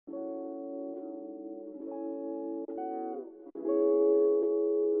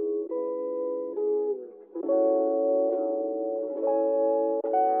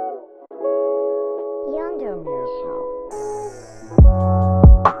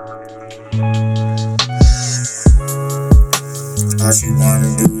All she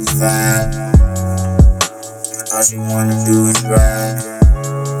wanna do is vibe. All she wanna do is ride.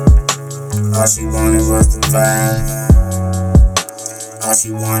 All she wanted was the vibe. All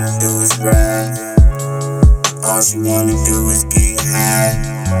she wanna do is ride. All she wanna do is get high.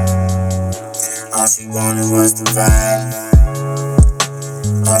 All she wanted was the vibe.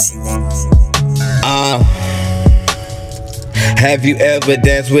 All she wanted. Have you ever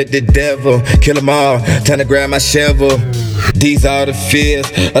danced with the devil? Kill 'em all, time to grab my shovel. These are the fears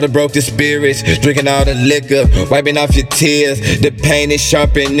of the broken spirits, drinking all the liquor, wiping off your tears. The pain is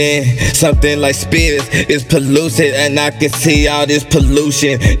sharpening, something like spears. It's polluted and I can see all this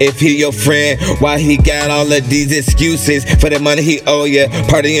pollution. If he your friend, why he got all of these excuses? For the money he owe ya,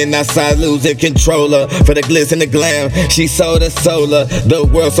 partying outside, losing controller. For the glitz and the glam, she sold her solar. The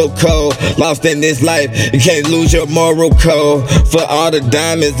world so cold, lost in this life, you can't lose your moral code. For all the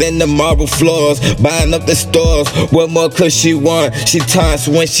diamonds and the marble floors, buying up the stores, what more could she want? She taunts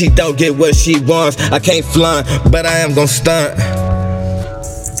when she don't get what she wants. I can't flaunt, but I am gon' stunt.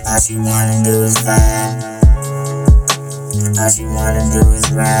 All she wanna do is vibe. All she wanna do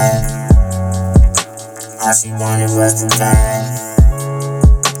is ride. All she wanted was the vibe.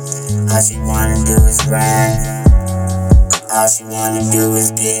 All she wanna do is ride. All she wanna do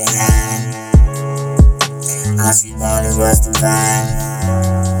is get high. All she wanted was the vibe.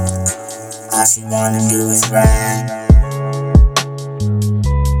 All she wanna do is ride.